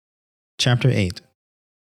Chapter 8.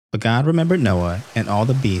 But God remembered Noah and all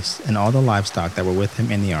the beasts and all the livestock that were with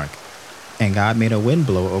him in the ark. And God made a wind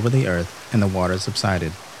blow over the earth, and the waters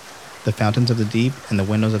subsided. The fountains of the deep and the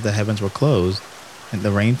windows of the heavens were closed, and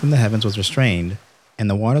the rain from the heavens was restrained, and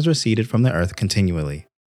the waters receded from the earth continually.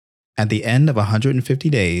 At the end of 150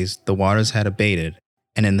 days, the waters had abated,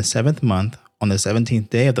 and in the 7th month, on the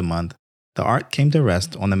 17th day of the month, the ark came to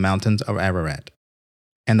rest on the mountains of Ararat.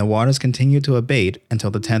 And the waters continued to abate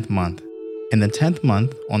until the 10th month. In the 10th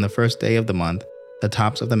month, on the 1st day of the month, the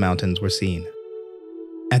tops of the mountains were seen.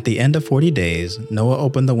 At the end of 40 days, Noah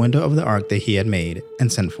opened the window of the ark that he had made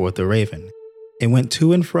and sent forth a raven. It went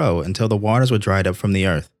to and fro until the waters were dried up from the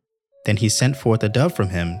earth. Then he sent forth a dove from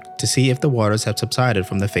him to see if the waters had subsided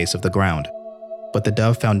from the face of the ground. But the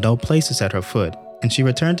dove found no place to set her foot, and she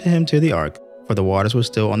returned to him to the ark, for the waters were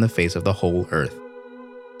still on the face of the whole earth.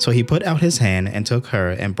 So he put out his hand and took her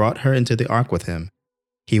and brought her into the ark with him.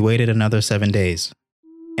 He waited another 7 days.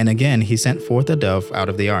 And again he sent forth a dove out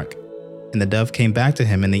of the ark. And the dove came back to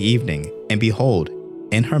him in the evening, and behold,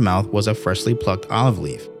 in her mouth was a freshly plucked olive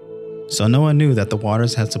leaf. So Noah knew that the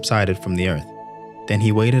waters had subsided from the earth. Then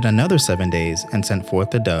he waited another 7 days and sent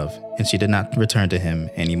forth the dove, and she did not return to him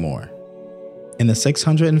any more. In the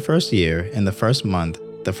 601st year, in the 1st month,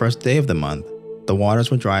 the 1st day of the month, the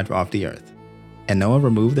waters were dried off the earth. And Noah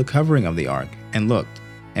removed the covering of the ark, and looked,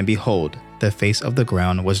 and behold, the face of the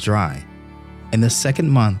ground was dry. In the 2nd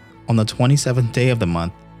month, on the 27th day of the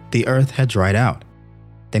month, the earth had dried out.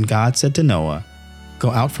 Then God said to Noah, "Go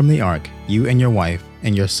out from the ark, you and your wife,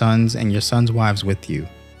 and your sons wives with you.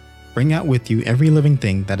 Bring out with you every living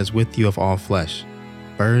thing that is with you of all flesh,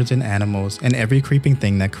 birds and animals, and every creeping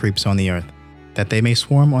thing that creeps on the earth, that they may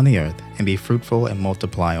swarm on the earth, and be fruitful and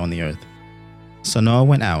multiply on the earth." So Noah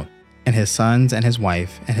went out, and his sons and his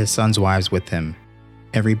wife and his sons' wives with him.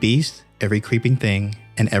 Every beast, every creeping thing,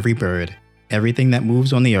 and every bird, everything that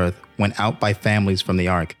moves on the earth, went out by families from the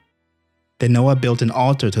ark. Then Noah built an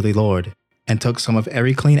altar to the Lord, and took some of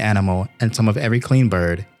every clean animal and some of every clean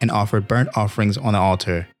bird, and offered burnt offerings on the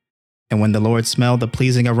altar. And when the Lord smelled the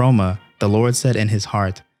pleasing aroma, the Lord said in his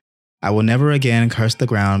heart, "I will never again curse the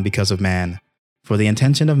ground because of man, for the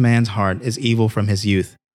intention of man's heart is evil from his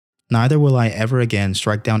youth. Neither will I ever again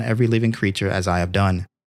strike down every living creature as I have done.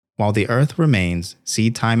 While the earth remains,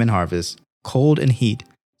 seed time and harvest, cold and heat,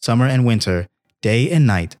 summer and winter, day and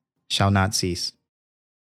night shall not cease."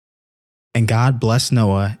 And God blessed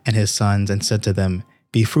Noah and his sons and said to them,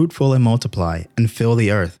 "Be fruitful and multiply, and fill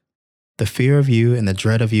the earth. The fear of you and the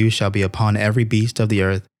dread of you shall be upon every beast of the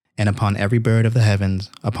earth, and upon every bird of the heavens,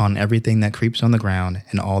 upon everything that creeps on the ground,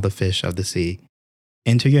 and all the fish of the sea.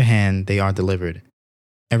 Into your hand they are delivered.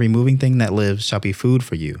 Every moving thing that lives shall be food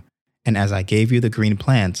for you, and as I gave you the green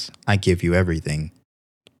plants, I give you everything.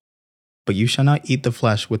 But you shall not eat the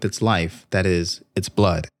flesh with its life, that is, its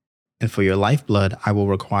blood. And for your lifeblood I will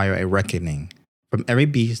require a reckoning. From every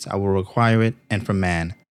beast I will require it, and from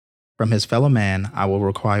man. From his fellow man I will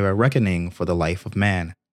require a reckoning for the life of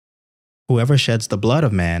man. Whoever sheds the blood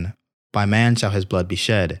of man, by man shall his blood be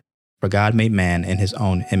shed, for God made man in his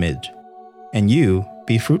own image. And you,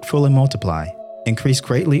 be fruitful and multiply, increase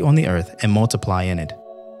greatly on the earth and multiply in it."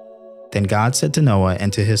 Then God said to Noah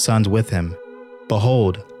and to his sons with him,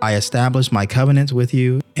 "Behold, I establish my covenant with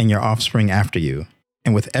you and your offspring after you,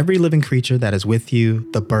 and with every living creature that is with you,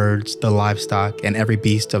 the birds, the livestock, and every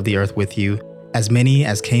beast of the earth with you, as many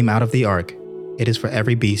as came out of the ark. It is for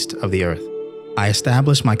every beast of the earth. I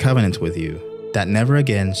establish my covenant with you, that never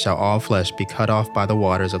again shall all flesh be cut off by the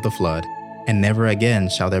waters of the flood, and never again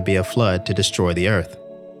shall there be a flood to destroy the earth."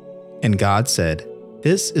 And God said,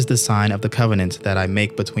 "This is the sign of the covenant that I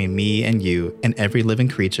make between me and you and every living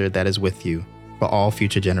creature that is with you, for all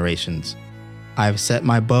future generations. I have set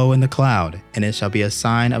my bow in the cloud, and it shall be a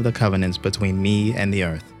sign of the covenants between me and the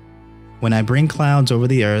earth. When I bring clouds over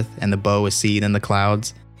the earth, and the bow is seen in the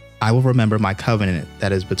clouds, I will remember my covenant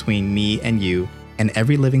that is between me and you and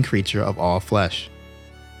every living creature of all flesh.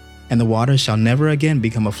 And the waters shall never again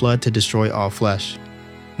become a flood to destroy all flesh.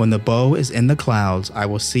 When the bow is in the clouds, I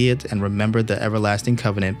will see it and remember the everlasting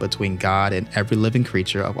covenant between God and every living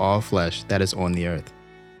creature of all flesh that is on the earth."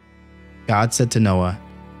 God said to Noah,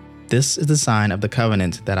 "This is the sign of the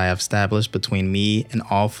covenant that I have established between me and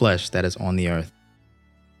all flesh that is on the earth."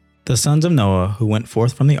 The sons of Noah who went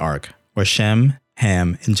forth from the ark were Shem,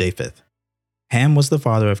 Ham, and Japheth. Ham was the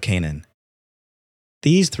father of Canaan.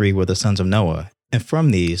 These three were the sons of Noah, and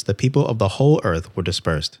from these the people of the whole earth were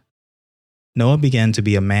dispersed. Noah began to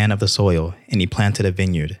be a man of the soil, and he planted a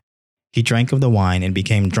vineyard. He drank of the wine and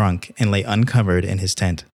became drunk and lay uncovered in his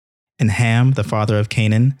tent. And Ham, the father of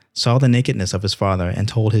Canaan, saw the nakedness of his father and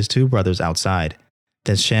told his two brothers outside.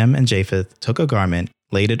 Then Shem and Japheth took a garment,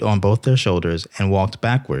 laid it on both their shoulders, and walked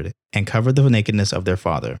backward, and covered the nakedness of their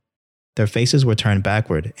father. Their faces were turned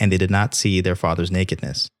backward, and they did not see their father's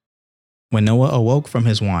nakedness. When Noah awoke from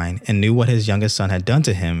his wine and knew what his youngest son had done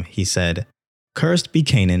to him, he said, "Cursed be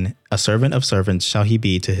Canaan, a servant of servants shall he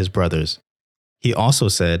be to his brothers." He also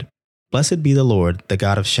said, "Blessed be the Lord, the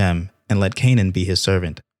God of Shem, and let Canaan be his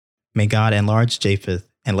servant. May God enlarge Japheth,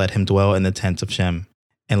 and let him dwell in the tents of Shem,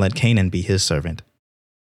 and let Canaan be his servant."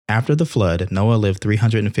 After the flood, Noah lived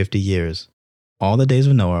 350 years. All the days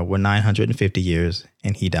of Noah were 950 years,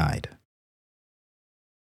 and he died.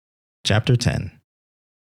 Chapter 10.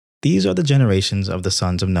 These are the generations of the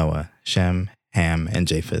sons of Noah, Shem, Ham, and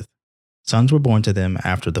Japheth. Sons were born to them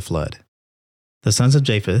after the flood. The sons of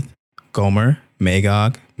Japheth: Gomer,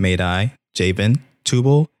 Magog, Madai, Javan,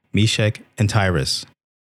 Tubal, Meshech, and Tyrus.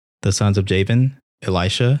 The sons of Javan: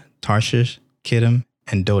 Elisha, Tarshish, Kittim,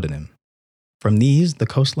 and Dodanim. From these the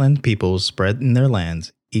coastland peoples spread in their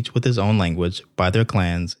lands, each with his own language, by their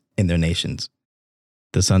clans, in their nations.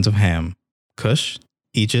 The sons of Ham: Cush,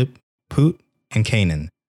 Egypt, Put, and Canaan.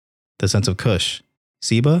 The sons of Cush: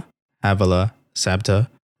 Seba, Havilah, Sabta,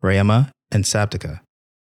 Raamah, and Sabteka.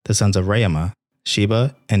 The sons of Raamah: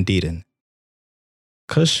 Sheba and Dedan.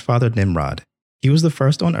 Cush fathered Nimrod. He was the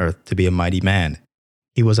first on earth to be a mighty man.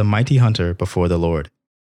 He was a mighty hunter before the Lord.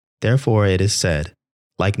 Therefore it is said,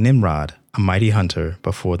 like Nimrod, a mighty hunter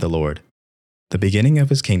before the Lord. The beginning of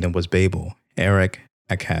his kingdom was Babel, Erech,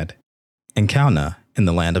 Akkad, and Calneh in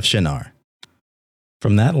the land of Shinar.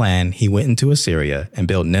 From that land he went into Assyria and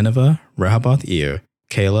built Nineveh, Rehoboth-ir,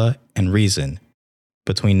 Calah, and Rezin.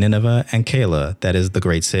 Between Nineveh and Calah, that is the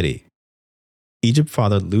great city. Egypt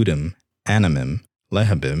fathered Ludim, Anamim,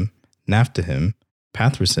 Lehabim, Naphtahim,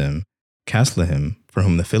 Pathrusim, Casluhim, for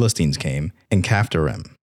whom the Philistines came, and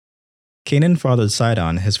Caphtorim. Canaan fathered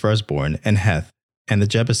Sidon his firstborn, and Heth, and the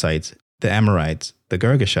Jebusites, the Amorites, the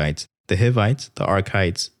Girgashites, the Hivites, the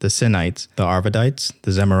Archites, the Sinites, the Arvadites,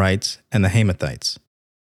 the Zemarites, and the Hamathites.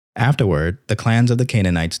 Afterward, the clans of the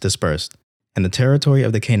Canaanites dispersed, and the territory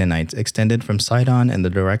of the Canaanites extended from Sidon in the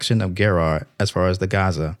direction of Gerar as far as the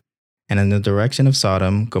Gaza, and in the direction of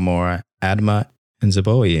Sodom, Gomorrah, Admah, and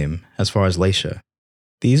Zeboiim as far as Lasha.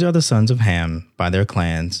 These are the sons of Ham by their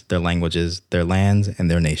clans, their languages, their lands,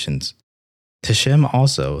 and their nations. To Shem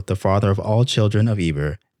also, the father of all children of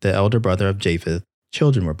Eber, the elder brother of Japheth,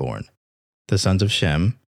 children were born. The sons of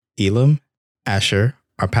Shem: Elam, Asher,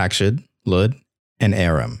 Arpachshad, Lud, and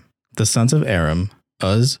Aram. The sons of Aram: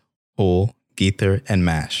 Uz, Hul, Gether, and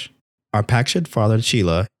Mash. Arpachshad fathered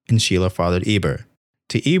Shelah, and Shelah fathered Eber.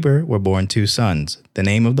 To Eber were born 2 sons. The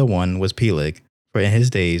name of the one was Peleg, for in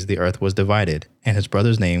his days the earth was divided, and his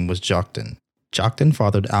brother's name was Joktan. Joktan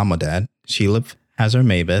fathered Almodad, Sheleph,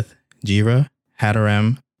 Hazar-Mabeth, Jerah,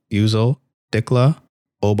 Hadaram, Uzal, Diklah,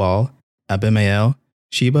 Obal, Abimael,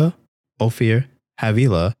 Sheba, Ophir,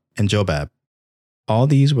 Havilah, and Jobab. All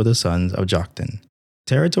these were the sons of Joktan.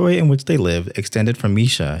 Territory in which they lived extended from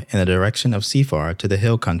Mesha in the direction of Sephar to the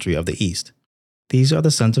hill country of the east. These are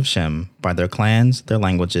the sons of Shem by their clans, their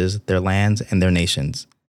languages, their lands, and their nations.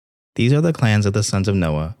 These are the clans of the sons of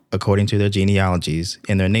Noah, according to their genealogies,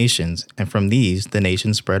 in their nations, and from these the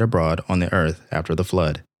nations spread abroad on the earth after the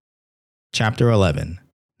flood. Chapter 11.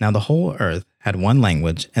 Now the whole earth had one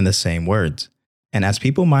language and the same words. And as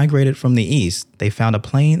people migrated from the east, they found a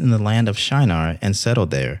plain in the land of Shinar and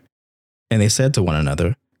settled there. And they said to one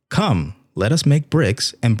another, "Come, let us make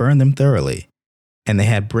bricks and burn them thoroughly." And they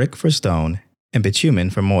had brick for stone and bitumen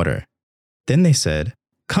for mortar. Then they said,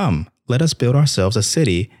 "Come, let us build ourselves a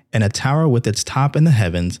city and a tower with its top in the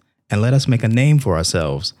heavens, and let us make a name for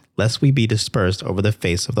ourselves, lest we be dispersed over the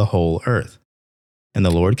face of the whole earth." And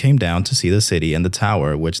the Lord came down to see the city and the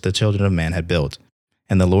tower which the children of man had built.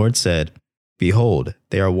 And the Lord said, "Behold,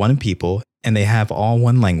 they are one people, and they have all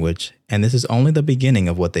one language, and this is only the beginning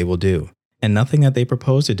of what they will do. And nothing that they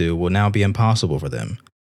propose to do will now be impossible for them.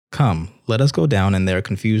 Come, let us go down and there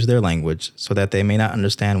confuse their language, so that they may not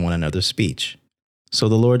understand one another's speech." So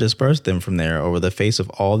the Lord dispersed them from there over the face of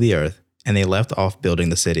all the earth, and they left off building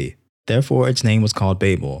the city. Therefore its name was called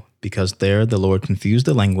Babel, because there the Lord confused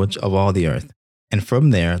the language of all the earth. And from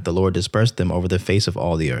there the Lord dispersed them over the face of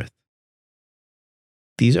all the earth.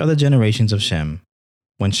 These are the generations of Shem.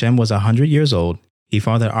 When Shem was 100 years old, he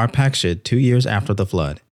fathered Arpachshad 2 years after the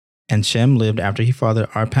flood. And Shem lived after he fathered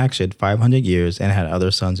Arpachshad 500 years and had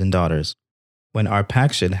other sons and daughters. When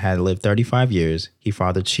Arpachshad had lived 35 years, he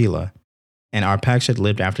fathered Shelah. And Arpachshad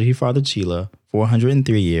lived after he fathered Shelah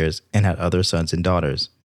 403 years and had other sons and daughters.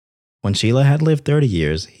 When Shelah had lived 30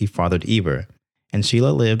 years, he fathered Eber. And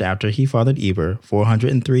Shelah lived after he fathered Eber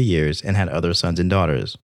 403 years and had other sons and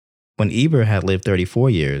daughters. When Eber had lived 34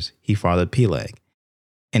 years, he fathered Peleg.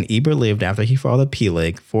 And Eber lived after he fathered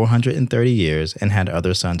Peleg 430 years and had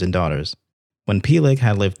other sons and daughters. When Peleg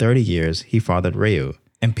had lived 30 years, he fathered Reu.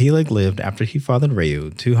 And Peleg lived after he fathered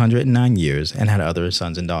Reu 209 years and had other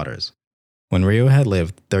sons and daughters. When Reu had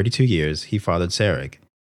lived 32 years, he fathered Serug.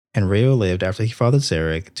 And Reu lived after he fathered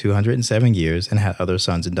Serug 207 years and had other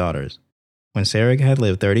sons and daughters. When Serug had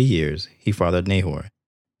lived 30 years, he fathered Nahor.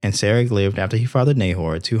 And Serug lived after he fathered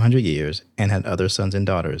Nahor 200 years and had other sons and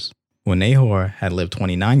daughters. When Nahor had lived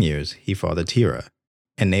 29 years, he fathered Terah.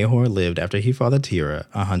 And Nahor lived after he fathered Terah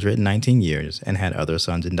 119 years and had other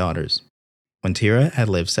sons and daughters. When Terah had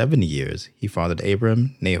lived 70 years, he fathered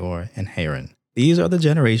Abram, Nahor, and Haran. These are the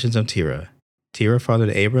generations of Terah. Terah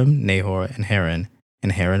fathered Abram, Nahor, and Haran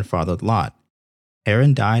fathered Lot.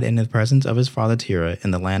 Haran died in the presence of his father Terah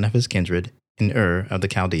in the land of his kindred, in Ur of the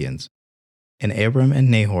Chaldeans. And Abram and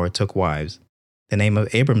Nahor took wives. The name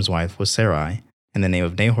of Abram's wife was Sarai, and the name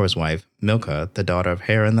of Nahor's wife, Milcah, the daughter of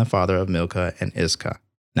Haran, the father of Milcah and Iscah.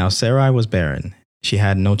 Now Sarai was barren. She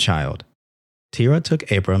had no child. Terah took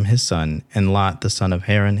Abram his son, and Lot the son of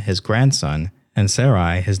Haran his grandson, and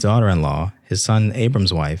Sarai his daughter-in-law, his son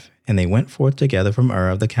Abram's wife, and they went forth together from Ur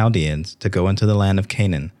of the Chaldeans to go into the land of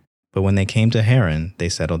Canaan. But when they came to Haran, they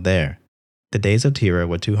settled there. The days of Terah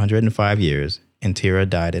were 205 years, and Terah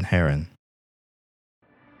died in Haran.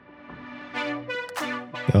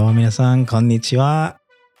 Yo, 皆さん、こんにちは。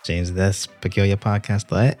James です。Peculiar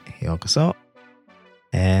Podcast へようこそ。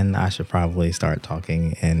And I should probably start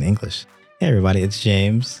talking in English. Hey everybody, it's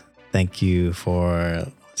James. Thank you for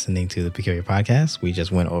listening to the Peculiar Podcast. We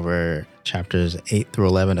just went over chapters 8 through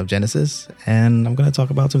 11 of Genesis, and I'm going to talk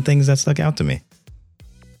about some things that stuck out to me.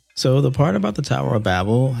 So the part about the Tower of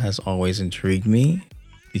Babel has always intrigued me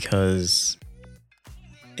because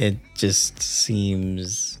it just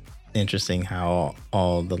seems interesting how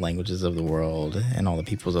all the languages of the world and all the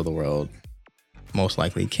peoples of the world most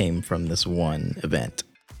likely came from this one event.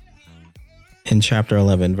 In chapter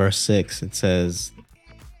 11, verse 6, it says,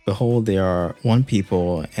 "Behold, they are one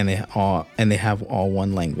people, and they have all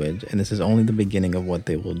one language, and this is only the beginning of what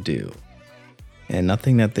they will do. And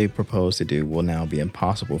nothing that they propose to do will now be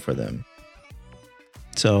impossible for them."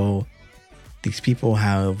 So these people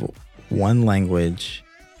have one language,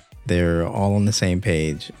 they're all on the same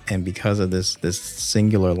page, and because of this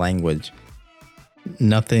singular language,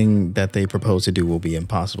 nothing that they propose to do will be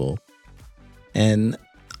impossible. And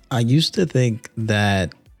I used to think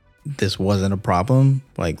that this wasn't a problem.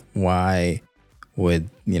 Like, why would,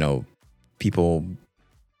 people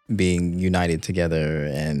being united together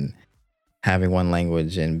and having one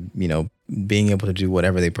language and, being able to do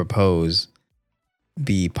whatever they propose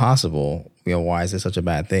be possible? Why is this such a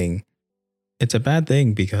bad thing? It's a bad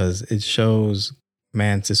thing because it shows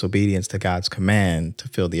man's disobedience to God's command to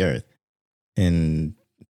fill the earth in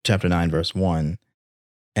chapter 9, verse 1.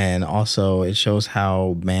 And also it shows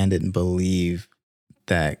how man didn't believe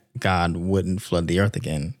that God wouldn't flood the earth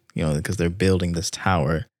again, because they're building this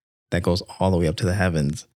tower that goes all the way up to the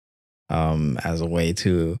heavens as a way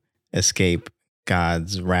to escape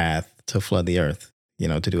God's wrath to flood the earth,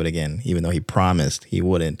 to do it again, even though he promised he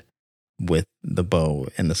wouldn't with the bow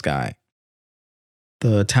in the sky.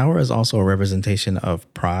 The tower is also a representation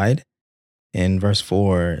of pride. In verse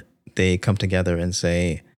 4, they come together and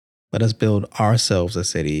say, "Let us build ourselves a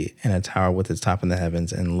city and a tower with its top in the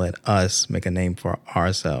heavens, and let us make a name for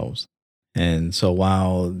ourselves." And so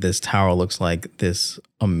while this tower looks like this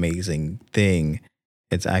amazing thing,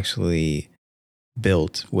 it's actually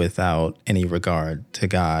built without any regard to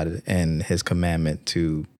God and his commandment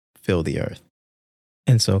to fill the earth.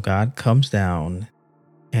 And so God comes down,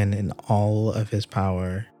 and in all of his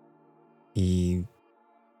power, he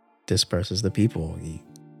disperses the people. He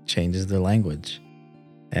changes their language.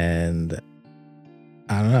 And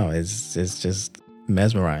I don't know, it's just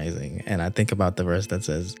mesmerizing. And I think about the verse that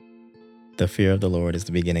says, "The fear of the Lord is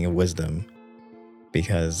the beginning of wisdom,"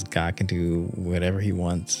 because God can do whatever he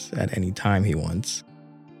wants at any time he wants.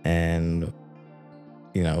 And,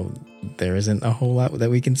 there isn't a whole lot that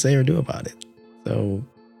we can say or do about it. So,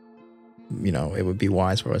 it would be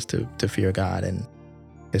wise for us to fear God and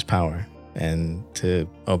his power and to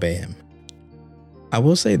obey him. I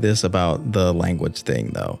will say this about the language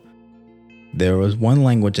thing, though. There was one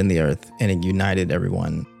language in the earth, and it united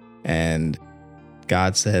everyone. And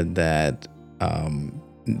God said that,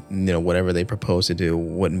 whatever they proposed to do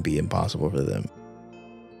wouldn't be impossible for them.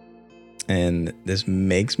 And this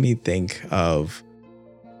makes me think of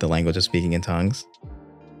the language of speaking in tongues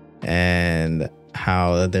and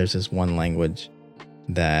how there's this one language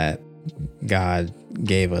that God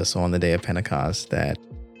gave us on the day of Pentecost that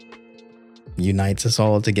unites us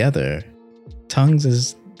all together. Tongues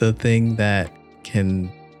is the thing that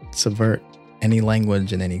can subvert any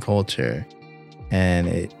language and any culture, and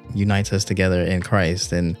it unites us together in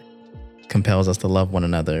Christ and compels us to love one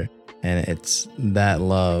another. And it's that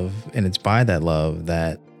love, and it's by that love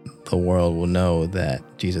that the world will know that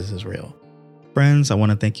Jesus is real. Friends, I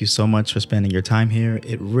want to thank you so much for spending your time here.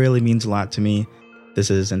 It really means a lot to me. This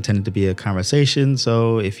is intended to be a conversation,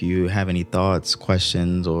 so if you have any thoughts,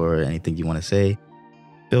 questions, or anything you want to say,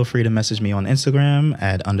 feel free to message me on Instagram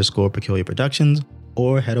at _peculiar productions,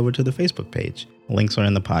 or head over to the Facebook page. Links are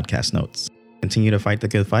in the podcast notes. Continue to fight the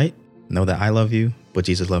good fight. Know that I love you, but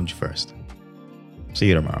Jesus loved you first. See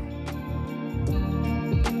you tomorrow.